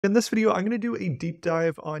In this video, I'm going to do a deep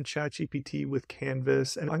dive on ChatGPT with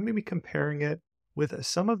Canvas, and I'm going to be comparing it with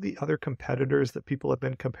some of the other competitors that people have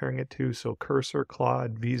been comparing it to. So Cursor,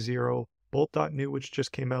 Claude V0, Bolt.new, which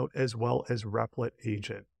just came out, as well as Replit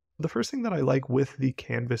Agent. The first thing that I like with the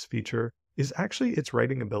Canvas feature is actually its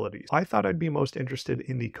writing abilities. I thought I'd be most interested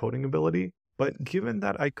in the coding ability, but given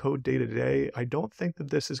that I code day to day, I don't think that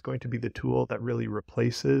this is going to be the tool that really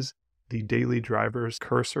replaces the daily drivers.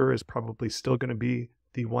 Cursor is probably still going to be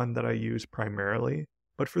the one that I use primarily.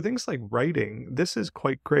 But for things like writing, this is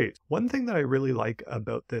quite great. One thing that I really like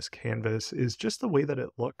about this canvas is just the way that it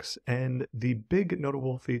looks. And the big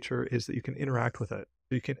notable feature is that you can interact with it.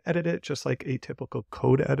 You can edit it just like a typical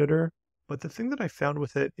code editor. But the thing that I found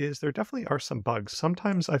with it is there definitely are some bugs.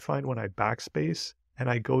 Sometimes I find when I backspace and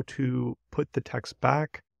I go to put the text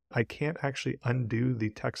back, I can't actually undo the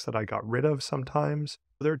text that I got rid of sometimes.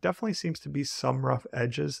 There definitely seems to be some rough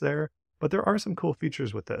edges there. But there are some cool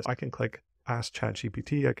features with this. I can click Ask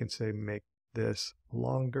ChatGPT. I can say, make this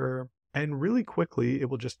longer. And really quickly, it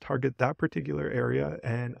will just target that particular area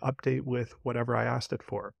and update with whatever I asked it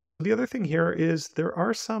for. The other thing here is there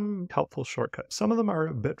are some helpful shortcuts. Some of them are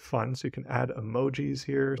a bit fun. So you can add emojis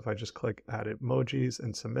here. If I just click add emojis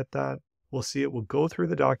and submit that, we'll see it will go through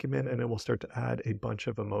the document and it will start to add a bunch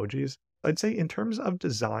of emojis. I'd say in terms of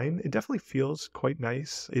design, it definitely feels quite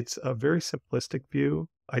nice. It's a very simplistic view.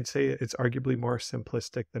 I'd say it's arguably more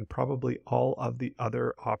simplistic than probably all of the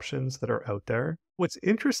other options that are out there. What's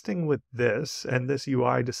interesting with this, and this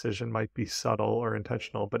UI decision might be subtle or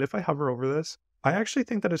intentional, but if I hover over this, I actually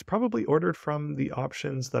think that it's probably ordered from the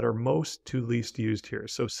options that are most to least used here.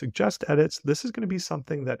 So suggest edits, this is going to be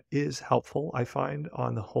something that is helpful, I find,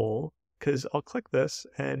 on the whole, because I'll click this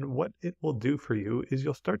and what it will do for you is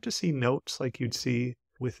you'll start to see notes like you'd see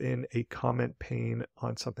within a comment pane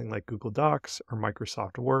on something like Google Docs or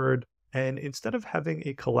Microsoft Word. And instead of having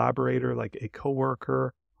a collaborator like a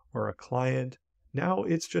coworker or a client, now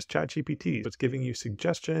it's just ChatGPT. It's giving you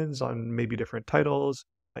suggestions on maybe different titles.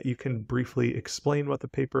 You can briefly explain what the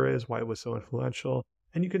paper is, why it was so influential,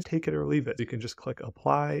 and you can take it or leave it. You can just click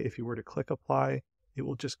apply. If you were to click apply, it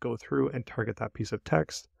will just go through and target that piece of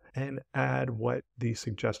text and add what the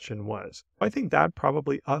suggestion was. I think that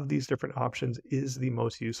probably of these different options is the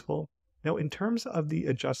most useful. Now, in terms of the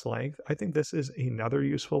adjust length, I think this is another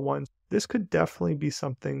useful one. This could definitely be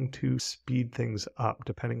something to speed things up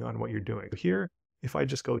depending on what you're doing. Here, if I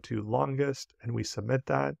just go to longest and we submit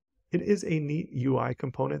that, it is a neat UI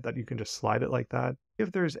component that you can just slide it like that.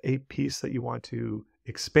 If there's a piece that you want to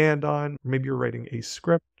expand on, maybe you're writing a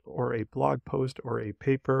script or a blog post or a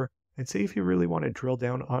paper, and say if you really want to drill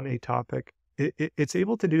down on a topic, it's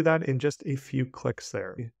able to do that in just a few clicks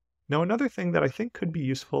there. Now, another thing that I think could be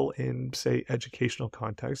useful in, say, educational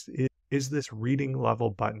context is this reading level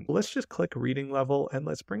button. Let's just click reading level and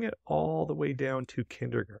let's bring it all the way down to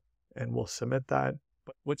kindergarten and we'll submit that.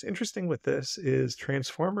 But what's interesting with this is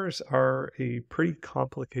transformers are a pretty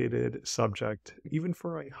complicated subject. Even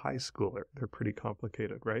for a high schooler, they're pretty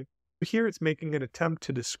complicated, right? Here it's making an attempt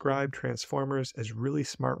to describe transformers as really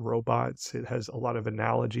smart robots. It has a lot of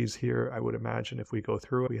analogies here. I would imagine if we go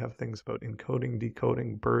through it, we have things about encoding,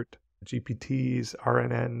 decoding, BERT, GPTs,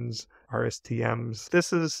 RNNs, RSTMs.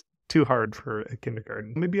 This is too hard for a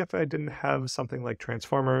kindergarten. Maybe if I didn't have something like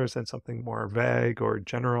transformers and something more vague or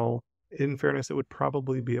general, in fairness, it would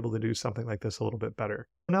probably be able to do something like this a little bit better.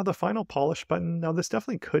 Now, the final polish button, now this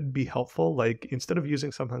definitely could be helpful. Like instead of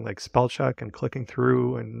using something like spell check and clicking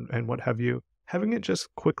through and what have you, having it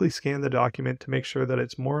just quickly scan the document to make sure that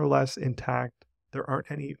it's more or less intact. There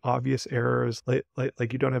aren't any obvious errors,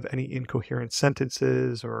 like you don't have any incoherent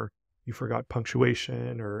sentences or you forgot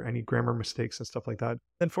punctuation or any grammar mistakes and stuff like that.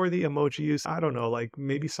 And for the emoji use, I don't know, like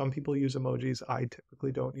maybe some people use emojis. I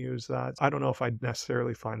typically don't use that. I don't know if I'd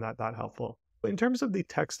necessarily find that helpful. In terms of the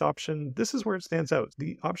text option, this is where it stands out.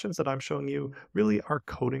 The options that I'm showing you really are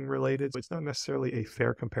coding related. So it's not necessarily a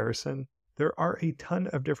fair comparison. There are a ton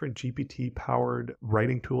of different GPT-powered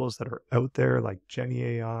writing tools that are out there, like Jenny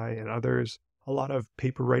AI and others. A lot of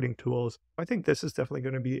paper writing tools. I think this is definitely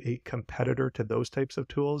going to be a competitor to those types of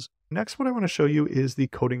tools. Next, what I want to show you is the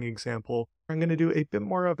coding example. I'm going to do a bit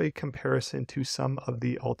more of a comparison to some of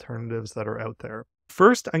the alternatives that are out there.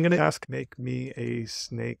 First, I'm going to ask, make me a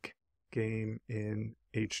snake game in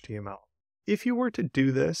HTML. If you were to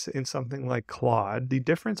do this in something like Claude, the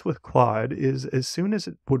difference with Claude is as soon as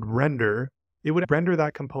it would render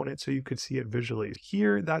that component so you could see it visually.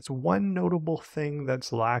 Here, that's one notable thing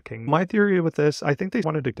that's lacking. My theory with this, I think they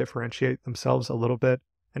wanted to differentiate themselves a little bit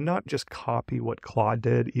and not just copy what Claude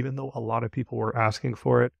did, even though a lot of people were asking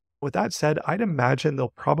for it. With that said, I'd imagine they'll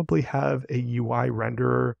probably have a UI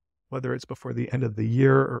renderer whether it's before the end of the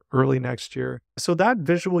year or early next year. So that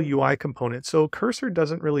visual UI component, so Cursor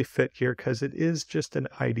doesn't really fit here because it is just an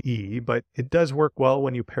IDE, but it does work well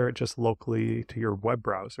when you pair it just locally to your web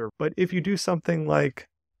browser. But if you do something like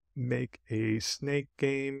make a snake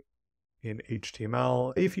game in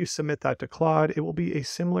HTML, if you submit that to Claude, it will be a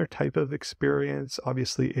similar type of experience,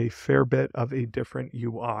 obviously a fair bit of a different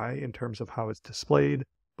UI in terms of how it's displayed.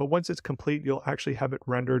 But once it's complete, you'll actually have it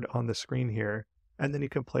rendered on the screen here, and then you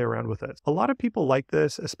can play around with it. A lot of people like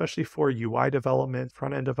this, especially for UI development,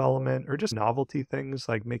 front-end development, or just novelty things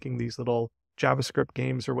like making these little JavaScript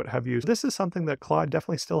games or what have you. This is something that Claude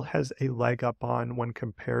definitely still has a leg up on when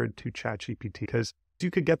compared to ChatGPT, because you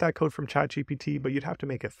could get that code from ChatGPT, but you'd have to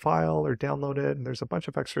make a file or download it, and there's a bunch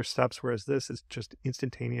of extra steps, whereas this is just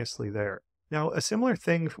instantaneously there. Now, a similar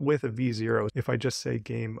thing with a V0, if I just say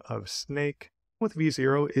game of snake, with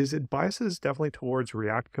V0 is it biases definitely towards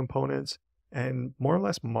React components and more or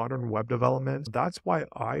less modern web development. That's why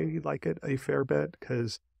I like it a fair bit,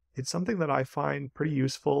 because it's something that I find pretty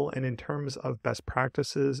useful, and in terms of best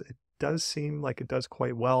practices, it does seem like it does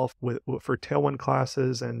quite well for Tailwind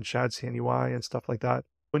classes and Shad CNUI and stuff like that.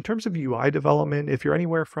 In terms of UI development, if you're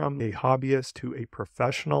anywhere from a hobbyist to a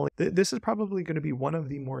professional, this is probably going to be one of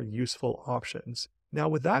the more useful options. Now,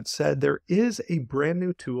 with that said, there is a brand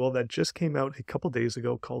new tool that just came out a couple days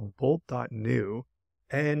ago called Bolt.new,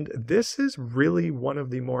 and this is really one of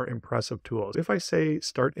the more impressive tools. If I say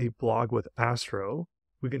start a blog with Astro,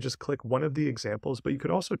 we can just click one of the examples, but you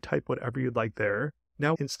could also type whatever you'd like there.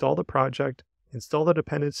 Now install the project, install the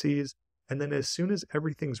dependencies, and then as soon as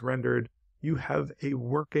everything's rendered, you have a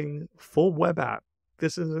working full web app.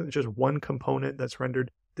 This isn't just one component that's rendered.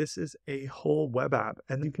 This is a whole web app,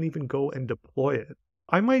 and you can even go and deploy it.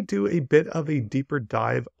 I might do a bit of a deeper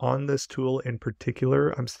dive on this tool in particular.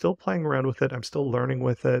 I'm still playing around with it. I'm still learning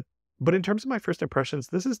with it. But in terms of my first impressions,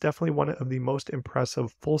 this is definitely one of the most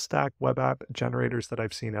impressive full stack web app generators that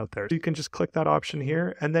I've seen out there. So you can just click that option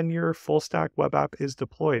here, and then your full stack web app is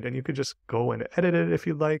deployed, and you could just go and edit it if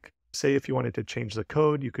you'd like. Say if you wanted to change the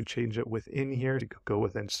code, you could change it within here. You could go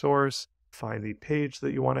within source, find the page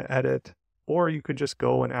that you want to edit, or you could just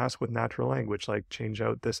go and ask with natural language, like change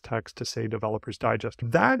out this text to say Developers Digest.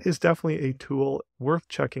 That is definitely a tool worth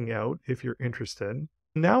checking out if you're interested.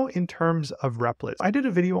 Now, in terms of Replit, I did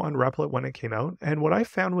a video on Replit when it came out, and what I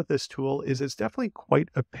found with this tool is it's definitely quite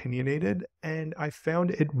opinionated, and I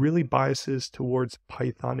found it really biases towards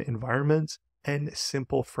Python environments and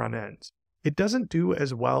simple front ends. It doesn't do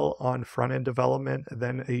as well on front-end development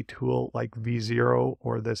than a tool like V0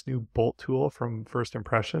 or this new Bolt tool from First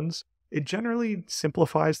Impressions. It generally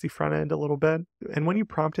simplifies the front end a little bit, and when you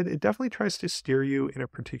prompt it, it definitely tries to steer you in a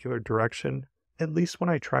particular direction. At least when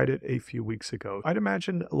I tried it a few weeks ago. I'd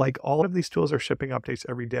imagine like all of these tools are shipping updates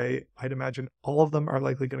every day. I'd imagine all of them are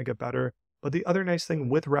likely going to get better. But the other nice thing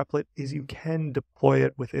with Replit is you can deploy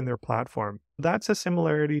it within their platform. That's a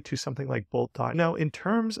similarity to something like Bolt.new. Now, in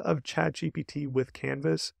terms of Chat GPT with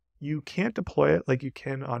Canvas, you can't deploy it like you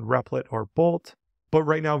can on Replit or Bolt. But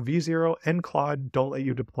right now, V0 and Claude don't let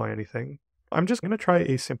you deploy anything. I'm just going to try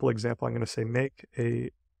a simple example. I'm going to say make a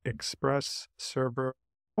Express server.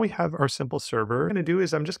 We have our simple server. What I'm going to do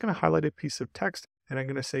is I'm just going to highlight a piece of text, and I'm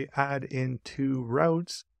going to say add in 2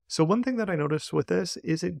 routes. So one thing that I noticed with this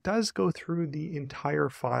is it does go through the entire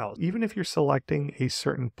file. Even if you're selecting a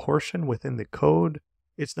certain portion within the code,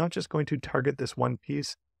 it's not just going to target this one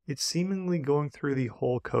piece. It's seemingly going through the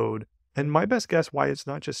whole code. And my best guess why it's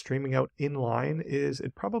not just streaming out in line is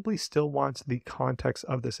it probably still wants the context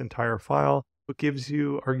of this entire file. It gives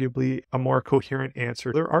you arguably a more coherent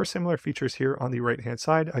answer. There are similar features here on the right-hand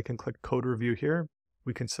side. I can click code review here.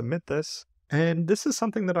 We can submit this. And this is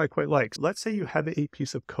something that I quite like. Let's say you have a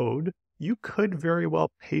piece of code. You could very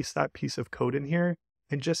well paste that piece of code in here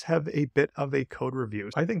and just have a bit of a code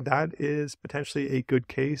review. I think that is potentially a good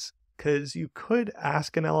case because you could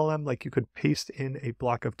ask an LLM, like you could paste in a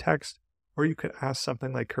block of text, or you could ask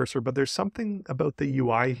something like Cursor, but there's something about the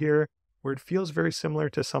UI here where it feels very similar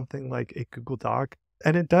to something like a Google Doc.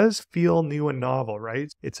 And it does feel new and novel,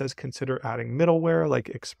 right? It says consider adding middleware like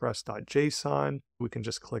express.json. We can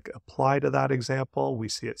just click apply to that example. We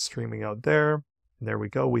see it streaming out there. And there we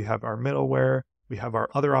go. We have our middleware. We have our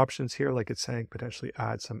other options here, like it's saying potentially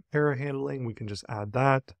add some error handling. We can just add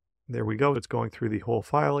that. There we go. It's going through the whole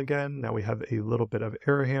file again. Now we have a little bit of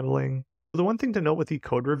error handling. The one thing to note with the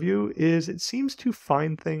code review is it seems to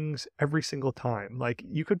find things every single time. Like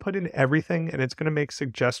you could put in everything and it's going to make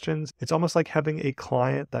suggestions. It's almost like having a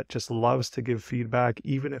client that just loves to give feedback,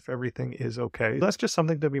 even if everything is okay. That's just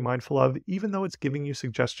something to be mindful of. Even though it's giving you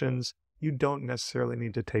suggestions, you don't necessarily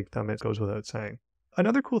need to take them. It goes without saying.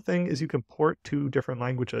 Another cool thing is you can port to different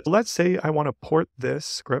languages. Let's say I want to port this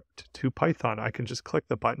script to Python. I can just click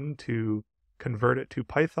the button to convert it to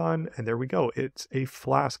Python, and there we go. It's a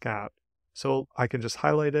Flask app. So I can just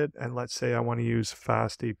highlight it, and let's say I want to use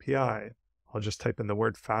Fast API. I'll just type in the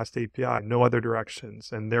word Fast API, no other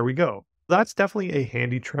directions, and there we go. That's definitely a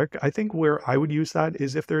handy trick. I think where I would use that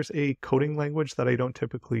is if there's a coding language that I don't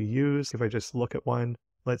typically use. If I just look at one,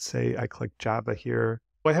 let's say I click Java here.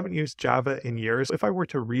 I haven't used Java in years. If I were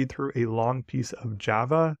to read through a long piece of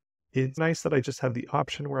Java, it's nice that I just have the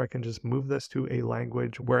option where I can just move this to a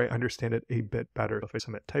language where I understand it a bit better. If I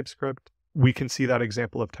submit TypeScript, we can see that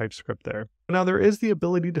example of TypeScript there. Now there is the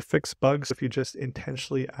ability to fix bugs if you just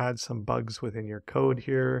intentionally add some bugs within your code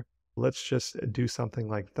here. Let's just do something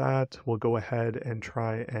like that. We'll go ahead and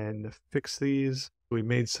try and fix these. We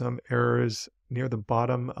made some errors near the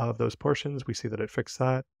bottom of those portions. We see that it fixed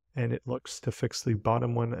that, and it looks to fix the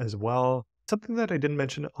bottom one as well. Something that I didn't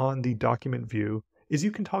mention on the document view is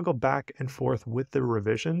you can toggle back and forth with the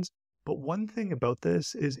revisions. But one thing about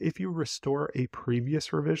this is if you restore a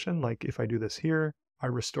previous revision, like if I do this here, I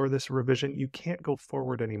restore this revision, you can't go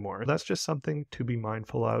forward anymore. That's just something to be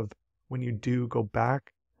mindful of when you do go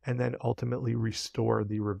back and then ultimately restore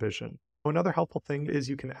the revision. Another helpful thing is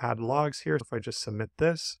you can add logs here. If I just submit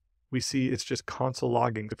this, we see it's just console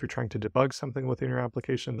logging. If you're trying to debug something within your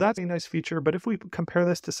application, that's a nice feature. But if we compare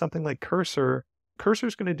this to something like Cursor, Cursor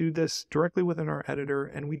is going to do this directly within our editor,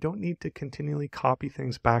 and we don't need to continually copy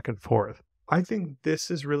things back and forth. I think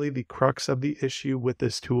this is really the crux of the issue with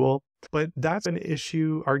this tool, but that's an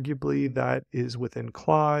issue arguably that is within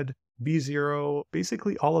Claude V0,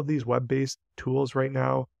 basically all of these web-based tools right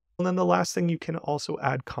now. And then the last thing, you can also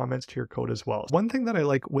add comments to your code as well. One thing that I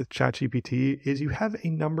like with ChatGPT is you have a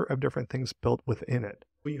number of different things built within it.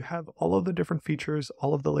 You have all of the different features,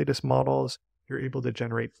 all of the latest models. You're able to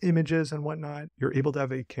generate images and whatnot. You're able to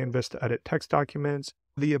have a canvas to edit text documents,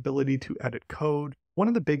 the ability to edit code. One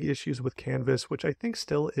of the big issues with Canvas, which I think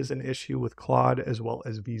still is an issue with Claude as well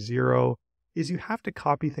as V0, is you have to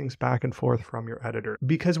copy things back and forth from your editor.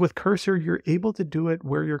 Because with Cursor, you're able to do it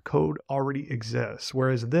where your code already exists.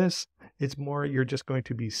 Whereas this, it's more you're just going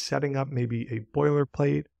to be setting up maybe a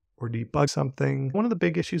boilerplate or debug something. One of the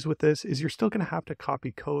big issues with this is you're still going to have to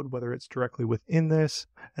copy code, whether it's directly within this,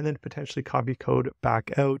 and then potentially copy code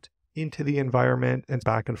back out into the environment and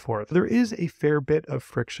back and forth. There is a fair bit of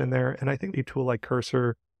friction there, and I think a tool like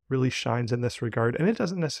Cursor really shines in this regard. And it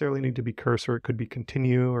doesn't necessarily need to be Cursor. It could be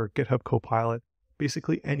Continue or GitHub Copilot,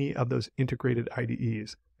 basically any of those integrated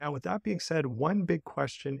IDEs. Now, with that being said, one big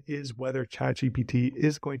question is whether ChatGPT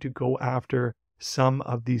is going to go after some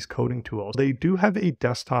of these coding tools. They do have a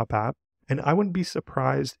desktop app, and I wouldn't be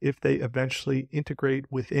surprised if they eventually integrate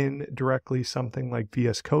within directly something like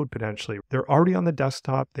VS Code potentially. They're already on the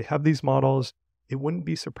desktop. They have these models. It wouldn't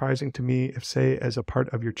be surprising to me if, say, as a part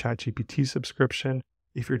of your ChatGPT subscription,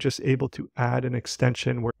 if you're just able to add an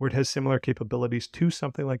extension where it has similar capabilities to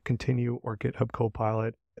something like Continue or GitHub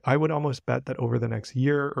Copilot. I would almost bet that over the next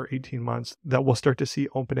year or 18 months that we'll start to see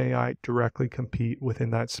OpenAI directly compete within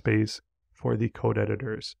that space for the code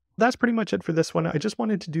editors. That's pretty much it for this one. I just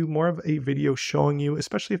wanted to do more of a video showing you,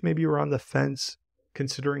 especially if maybe you're on the fence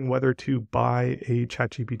considering whether to buy a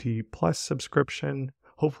ChatGPT Plus subscription.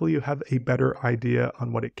 Hopefully you have a better idea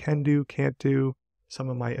on what it can do, can't do, some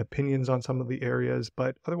of my opinions on some of the areas.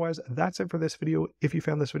 But otherwise, that's it for this video. If you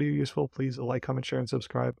found this video useful, please like, comment, share, and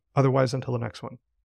subscribe. Otherwise, until the next one.